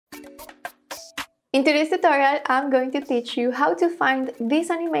In today's tutorial, I'm going to teach you how to find this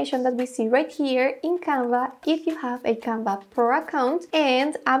animation that we see right here in Canva if you have a Canva Pro account,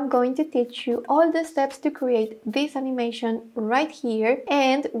 and I'm going to teach you all the steps to create this animation right here,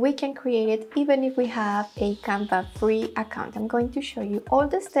 and we can create it even if we have a Canva free account. I'm going to show you all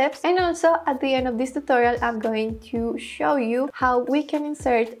the steps, and also at the end of this tutorial, I'm going to show you how we can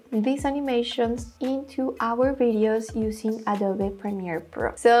insert these animations into our videos using Adobe Premiere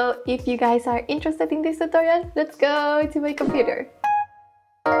Pro. So if you guys are interested in this tutorial, let's go to my computer.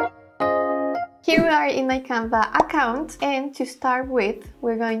 Here we are in my Canva account, and to start with,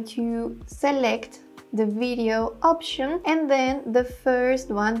 we're going to select the video option and then the first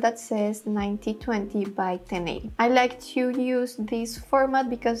one that says 9020 by 1080. I like to use this format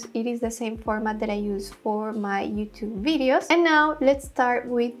because it is the same format that I use for my YouTube videos. And now let's start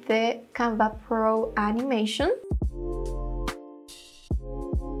with the Canva Pro animation.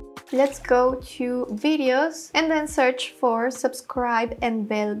 Let's go to videos and then search for subscribe and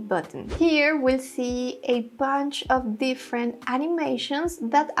bell button. Here we'll see a bunch of different animations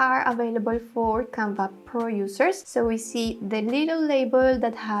that are available for Canva Pro users. So we see the little label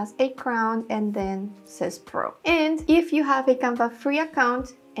that has a crown and then says Pro. And if you have a Canva free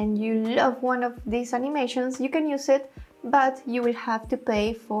account and you love one of these animations, you can use it, but you will have to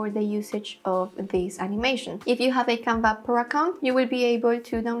pay for the usage of this animation. If you have a Canva Pro account, you will be able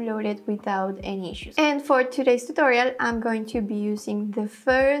to download it without any issues. And for today's tutorial, I'm going to be using the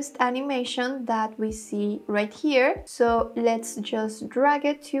first animation that we see right here. So let's just drag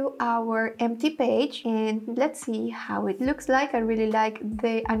it to our empty page and let's see how it looks like. I really like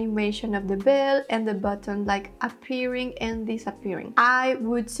the animation of the bell and the button like appearing and disappearing. I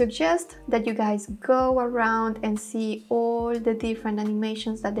would suggest that you guys go around and see all the different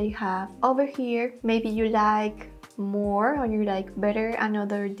animations that they have over here. Maybe you like more or you like better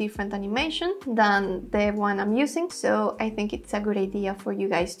another different animation than the one I'm using, so I think it's a good idea for you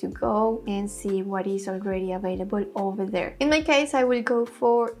guys to go and see what is already available over there. In my case, I will go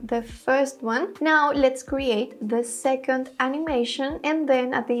for the first one. Now let's create the second animation, and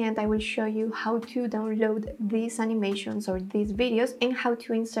then at the end I will show you how to download these animations or these videos and how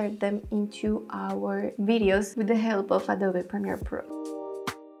to insert them into our videos with the help of Adobe Premiere Pro.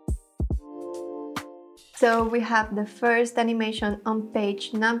 So we have the first animation on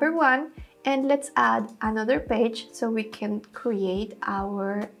page number 1, and let's add another page so we can create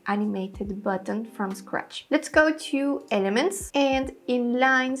our animated button from scratch. Let's go to Elements, and in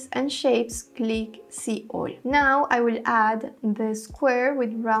Lines and Shapes, click See All. Now I will add the square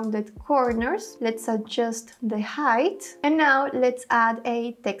with rounded corners. Let's adjust the height, and now let's add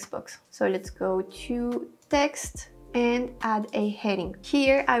a text box. So let's go to Text and add a heading.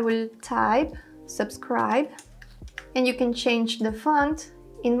 Here I will type subscribe, and you can change the font.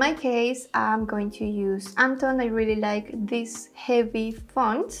 In my case, I'm going to use Anton. I really like this heavy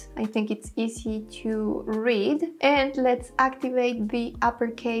font. I think it's easy to read. And let's activate the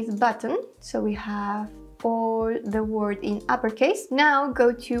uppercase button. So we have all the word in uppercase. Now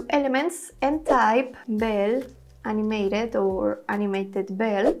go to Elements and type bell animated or animated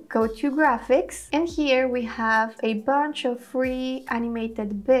bell. Go to Graphics, and here we have a bunch of free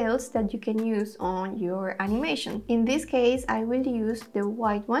animated bells that you can use on your animation. In this case, I will use the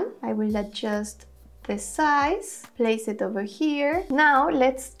white one. I will adjust the size, place it over here. Now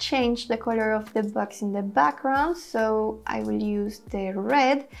let's change the color of the box in the background, so I will use the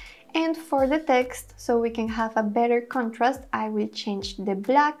red. And for the text, so we can have a better contrast, I will change the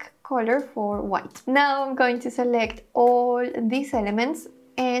black color for white. Now I'm going to select all these elements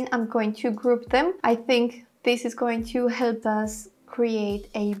and I'm going to group them. I think this is going to help us create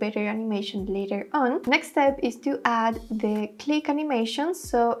a better animation later on. Next step is to add the click animation.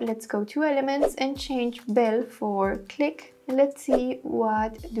 So let's go to Elements and change bell for click. And let's see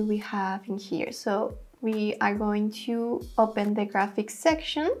what do we have in here. So we are going to open the graphics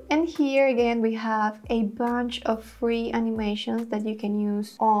section, and here again we have a bunch of free animations that you can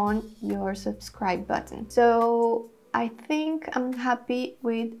use on your subscribe button. So I think I'm happy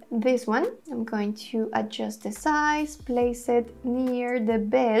with this one. I'm going to adjust the size, place it near the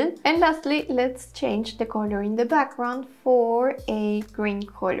bell, and lastly let's change the color in the background for a green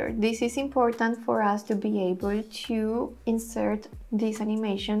color. This is important for us to be able to insert this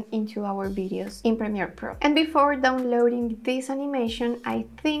animation into our videos in Premiere Pro. And before downloading this animation, I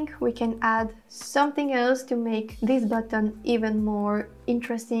think we can add something else to make this button even more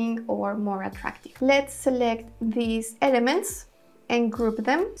interesting or more attractive. Let's select these elements and group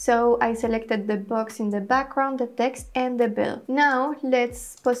them. So I selected the box in the background, the text and the bell. Now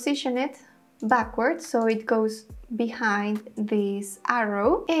let's position it backwards, so it goes behind this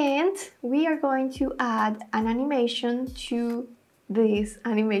arrow, and we are going to add an animation to this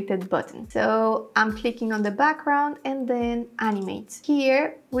animated button. So I'm clicking on the background and then animate.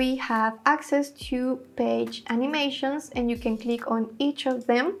 Here we have access to page animations, and you can click on each of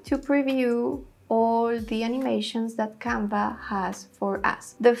them to preview all the animations that Canva has for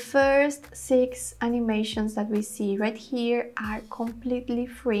us. The first 6 animations that we see right here are completely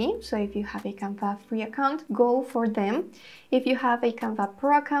free, so if you have a Canva free account, go for them. If you have a Canva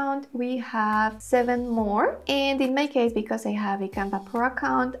Pro account, we have 7 more, and in my case, because I have a Canva Pro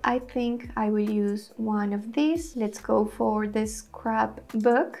account, I think I will use one of these. Let's go for the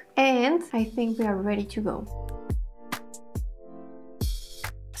scrapbook, and I think we are ready to go.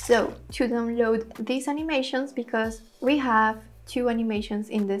 So to download these animations, because we have 2 animations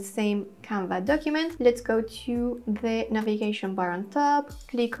in the same Canva document, let's go to the navigation bar on top,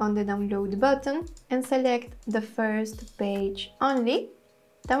 click on the download button and select the first page only,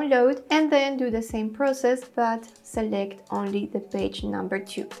 download, and then do the same process but select only the page number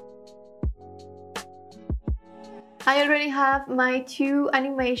 2. I already have my 2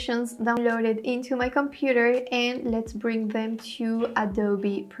 animations downloaded into my computer, and let's bring them to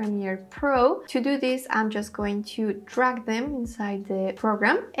Adobe Premiere Pro. To do this, I'm just going to drag them inside the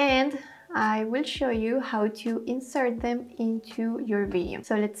program, and I will show you how to insert them into your video.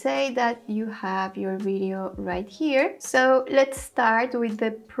 So let's say that you have your video right here. So let's start with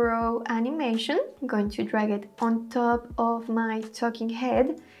the Pro animation. I'm going to drag it on top of my talking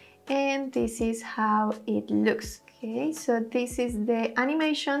head, and this is how it looks. Okay, so this is the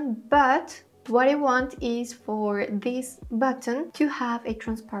animation, but what I want is for this button to have a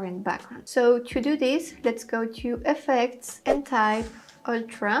transparent background. So to do this, let's go to Effects and type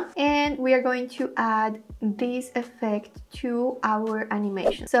Ultra, and we are going to add this effect to our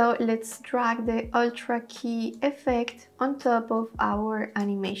animation. So let's drag the Ultra key effect on top of our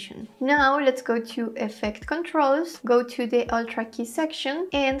animation. Now let's go to Effect Controls, go to the Ultra key section,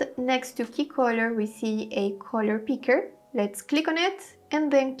 and next to key color we see a color picker. Let's click on it and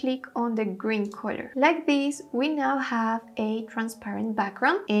then click on the green color. Like this, we now have a transparent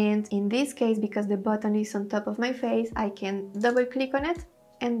background, and in this case, because the button is on top of my face, I can double click on it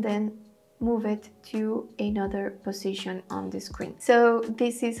and then move it to another position on the screen. So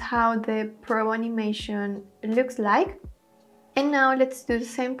this is how the Pro animation looks like. And now let's do the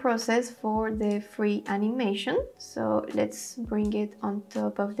same process for the free animation. So let's bring it on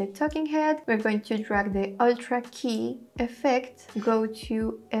top of the talking head. We're going to drag the Ultra key effect, go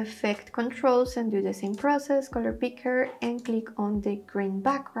to Effect Controls and do the same process, color picker, and click on the green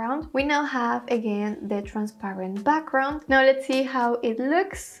background. We now have again the transparent background. Now let's see how it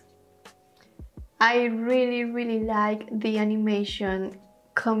looks. I really like the animation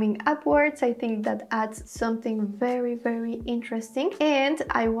coming upwards. I think that adds something very interesting, and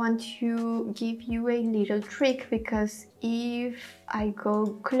I want to give you a little trick, because if I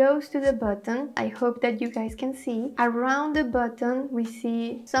go close to the button, I hope that you guys can see around the button we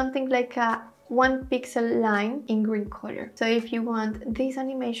see something like a 1 pixel line in green color. So if you want this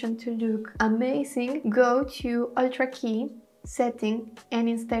animation to look amazing, go to Ultra key, setting, and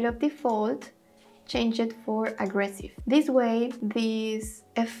instead of default, change it for aggressive. This way, this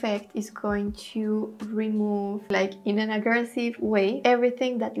effect is going to remove, like in an aggressive way,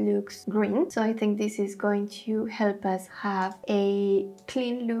 everything that looks green. So I think this is going to help us have a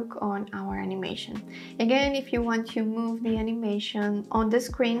clean look on our animation. Again, if you want to move the animation on the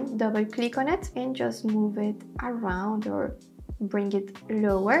screen, double click on it and just move it around or bring it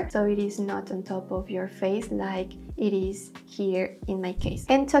lower so it is not on top of your face like it is here in my case.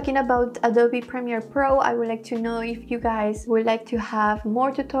 And talking about Adobe Premiere Pro, I would like to know if you guys would like to have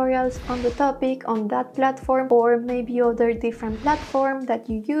more tutorials on the topic on that platform, or maybe other different platform that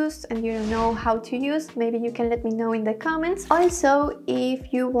you use and you don't know how to use. Maybe you can let me know in the comments. Also,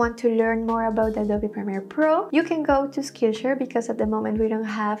 if you want to learn more about Adobe Premiere Pro, you can go to Skillshare, because at the moment we don't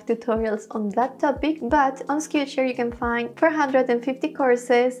have tutorials on that topic, but on Skillshare you can find 450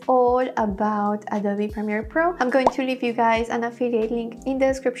 courses all about Adobe Premiere Pro. I'm going to leave you guys an affiliate link in the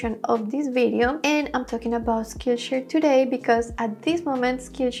description of this video, and I'm talking about Skillshare today because at this moment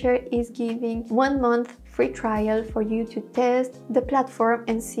Skillshare is giving 1 month free trial for you to test the platform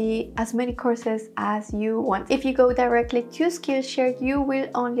and see as many courses as you want. If you go directly to Skillshare, you will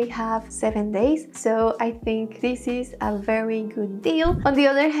only have 7 days, so I think this is a very good deal. On the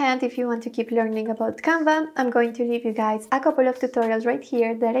other hand, if you want to keep learning about Canva, I'm going to leave you guys a couple of tutorials right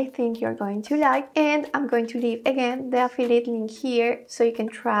here that I think you're going to like, and I'm going to leave again the affiliate link here so you can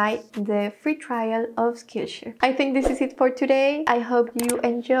try the free trial of Skillshare. I think this is it for today. I hope you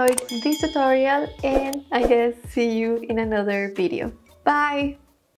enjoyed this tutorial, and I guess see you in another video. Bye!